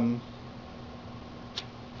have, let's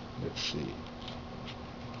see.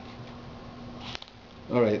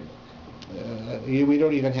 All right, we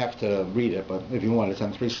don't even have to read it, but if you want, it's on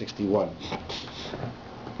 361.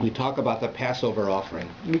 We talk about the Passover offering.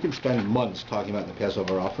 We can spend months talking about the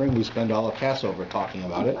Passover offering. We spend all of Passover talking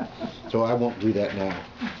about it, so I won't do that now.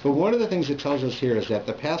 But one of the things it tells us here is that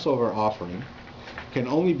the Passover offering can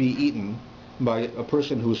only be eaten by a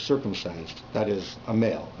person who is circumcised, that is, a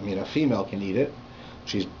male. I mean, a female can eat it.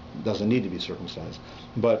 She doesn't need to be circumcised.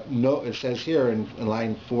 But no, it says here in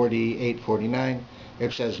line 48, 49,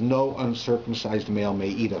 it says no uncircumcised male may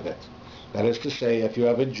eat of it. That is to say, if you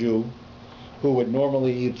have a Jew who would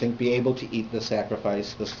normally, you'd think, be able to eat the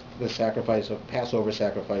sacrifice, the sacrifice of Passover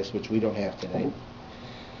sacrifice, which we don't have today,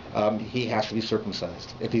 he has to be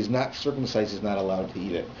circumcised. If he's not circumcised, he's not allowed to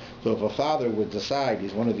eat it. So if a father would decide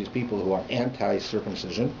he's one of these people who are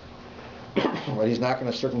anti-circumcision, but he's not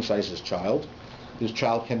going to circumcise his child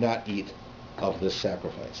cannot eat of this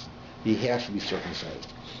sacrifice. he has to be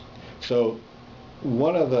circumcised. So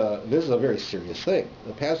this is a very serious thing.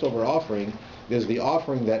 The Passover offering is the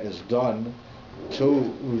offering that is done to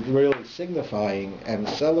really signifying and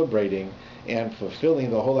celebrating and fulfilling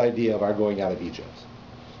the whole idea of our going out of Egypt.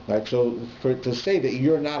 Right? So to say that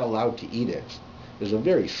you're not allowed to eat it is a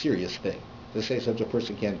very serious thing. To say such a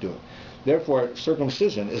person can't do it. Therefore,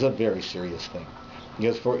 circumcision is a very serious thing.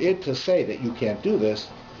 Because for it to say that you can't do this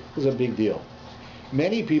is a big deal.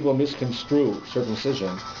 Many people misconstrue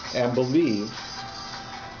circumcision and believe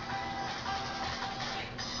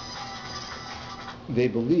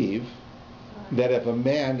that if a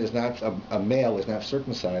man is not, a male is not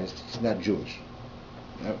circumcised, he's not Jewish.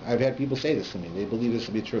 I've had people say this to me. They believe this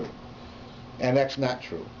to be true. And that's not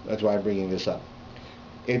true. That's why I'm bringing this up.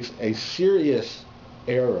 It's a serious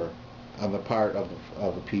error on the part of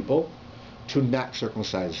the people to not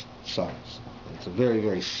circumcise sons. It's a very,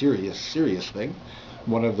 very serious thing.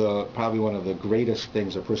 Probably one of the greatest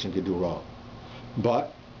things a person could do wrong.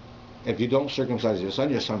 But if you don't circumcise your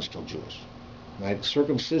son's still Jewish. Right?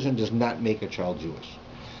 Circumcision does not make a child Jewish.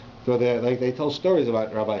 So they tell stories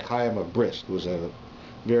about Rabbi Chaim of Brisk, who was a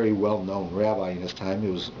very well-known rabbi in his time. He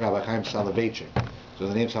was Rabbi Chaim Soloveitchik. So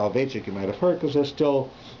the name Soloveitchik you might have heard because they're still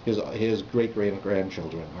his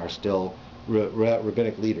great-great-grandchildren are still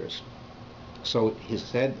rabbinic leaders. So he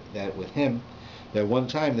said that with him, that one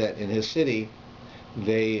time that in his city,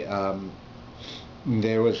 there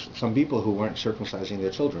was some people who weren't circumcising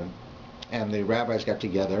their children, and the rabbis got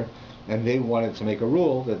together, and they wanted to make a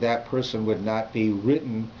rule that person would not be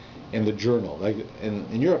written in the journal. Like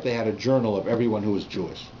in Europe, they had a journal of everyone who was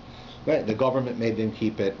Jewish. Right? The government made them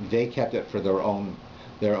keep it. They kept it for their own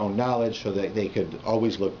knowledge, so that they could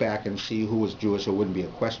always look back and see who was Jewish. So it wouldn't be a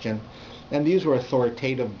question. And these were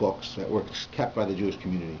authoritative books that were kept by the Jewish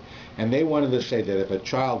community. And they wanted to say that if a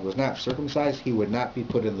child was not circumcised, he would not be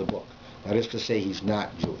put in the book. That is to say, he's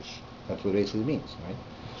not Jewish. That's what it basically means, right?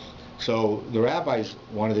 So the rabbis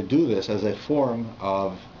wanted to do this as a form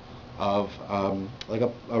of like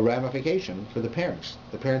a ramification for the parents.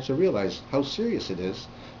 The parents to realize how serious it is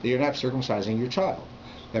that you're not circumcising your child.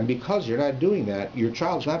 And because you're not doing that, your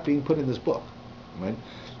child's not being put in this book, right?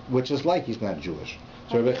 Which is like he's not Jewish.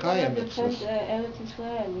 So Rabbi Chaim defend Eretz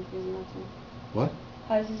Israel if he's not? What?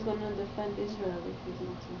 How is he going to defend Israel if he's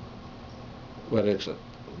not? Well, it's a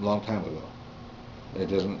long time ago.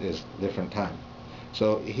 It's a different time.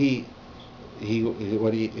 So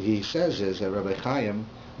what he says is that Rabbi Chaim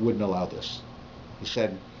wouldn't allow this. He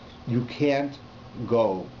said, you can't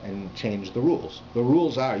go and change the rules. The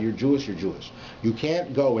rules are, you're Jewish, you're Jewish. You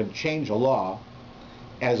can't go and change a law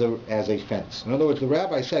as a fence. In other words, the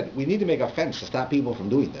rabbi said, we need to make a fence to stop people from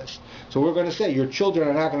doing this. So we're going to say, your children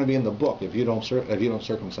are not going to be in the book if you don't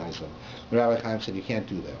circumcise them. The Rabbi Chaim said, you can't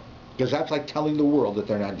do that. Because that's like telling the world that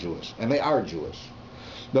they're not Jewish. And they are Jewish.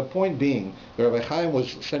 The point being, the Rabbi Chaim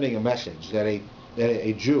was sending a message that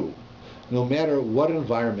a Jew, no matter what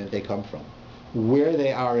environment they come from, where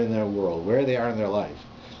they are in their world, where they are in their life,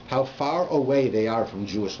 how far away they are from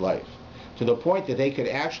Jewish life, to the point that they could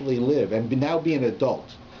actually live and now be an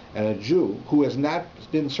adult, and a Jew who has not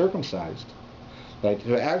been circumcised, right,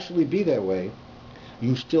 to actually be that way,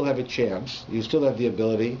 you still have a chance, you still have the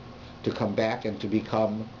ability to come back and to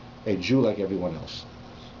become a Jew like everyone else.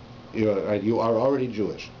 You are already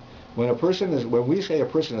Jewish. When we say a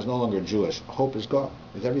person is no longer Jewish, hope is gone,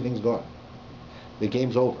 because everything's gone. The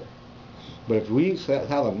game's over. But if we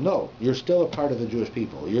tell them, no, you're still a part of the Jewish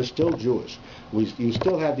people, you're still Jewish, you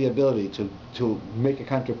still have the ability to make a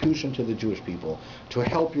contribution to the Jewish people, to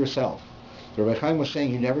help yourself. So Rabbi Chaim was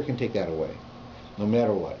saying you never can take that away, no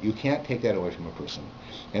matter what. You can't take that away from a person.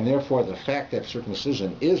 And therefore the fact that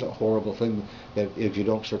circumcision is a horrible thing, that if you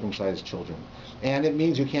don't circumcise children. And it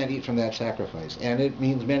means you can't eat from that sacrifice. And it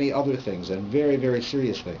means many other things, and very, very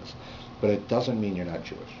serious things. But it doesn't mean you're not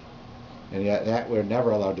Jewish. And yet that we're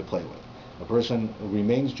never allowed to play with. A person who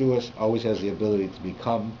remains Jewish always has the ability to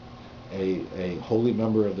become a holy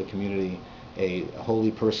member of the community, a holy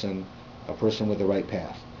person, a person with the right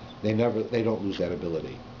path. They don't lose that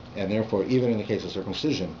ability. And therefore, even in the case of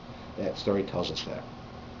circumcision, that story tells us that.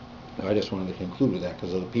 Now, I just wanted to conclude with that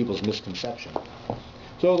because of the people's misconception.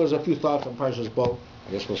 So there's a few thoughts on Parsha's boat.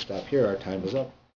 I guess we'll stop here. Our time is up.